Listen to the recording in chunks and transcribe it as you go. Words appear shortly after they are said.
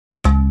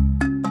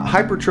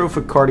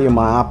Hypertrophic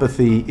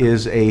cardiomyopathy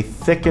is a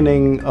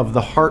thickening of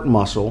the heart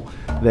muscle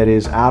that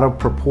is out of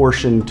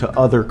proportion to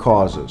other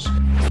causes.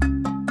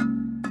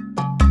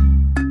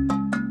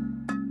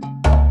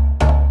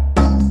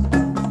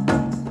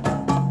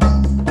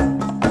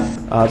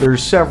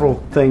 There's several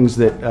things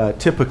that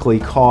typically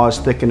cause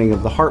thickening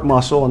of the heart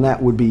muscle, and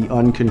that would be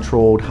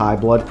uncontrolled high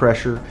blood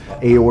pressure,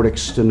 aortic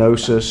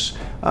stenosis,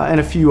 and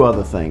a few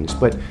other things.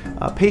 But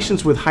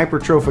patients with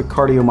hypertrophic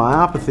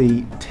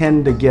cardiomyopathy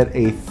tend to get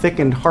a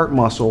thickened heart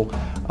muscle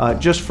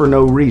just for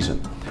no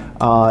reason.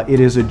 It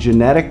is a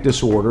genetic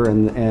disorder,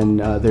 and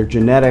their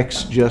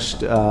genetics just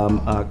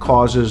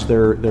causes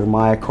their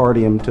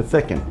myocardium to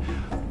thicken.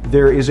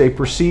 There is a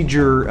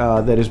procedure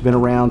that has been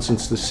around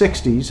since the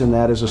 60s, and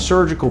that is a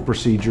surgical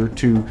procedure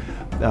to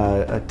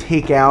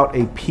take out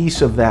a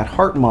piece of that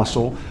heart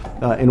muscle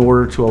in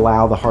order to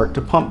allow the heart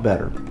to pump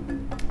better.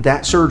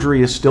 That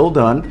surgery is still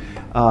done,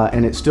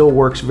 and it still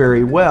works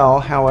very well.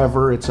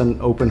 However, it's an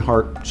open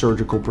heart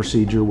surgical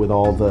procedure with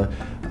all the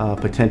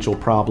potential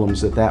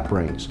problems that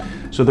brings.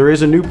 So there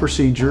is a new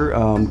procedure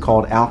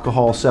called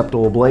alcohol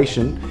septal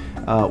ablation,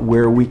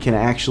 where we can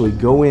actually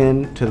go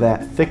into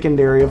that thickened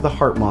area of the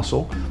heart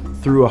muscle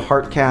through a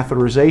heart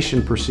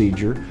catheterization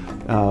procedure.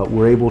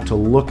 We're able to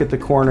look at the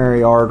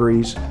coronary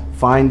arteries,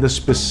 find the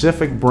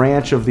specific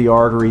branch of the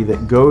artery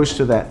that goes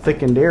to that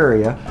thickened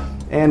area,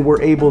 and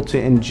we're able to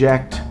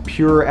inject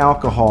pure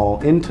alcohol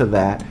into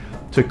that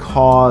to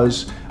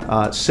cause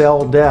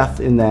cell death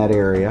in that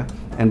area.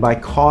 And by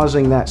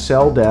causing that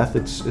cell death,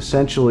 it's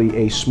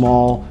essentially a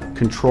small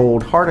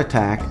controlled heart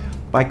attack.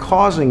 By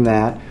causing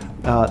that,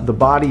 the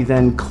body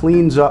then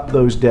cleans up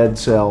those dead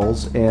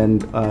cells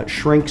and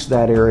shrinks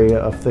that area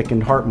of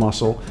thickened heart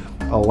muscle,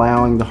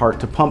 allowing the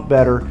heart to pump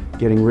better,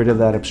 getting rid of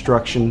that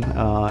obstruction,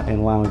 and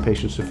allowing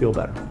patients to feel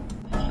better.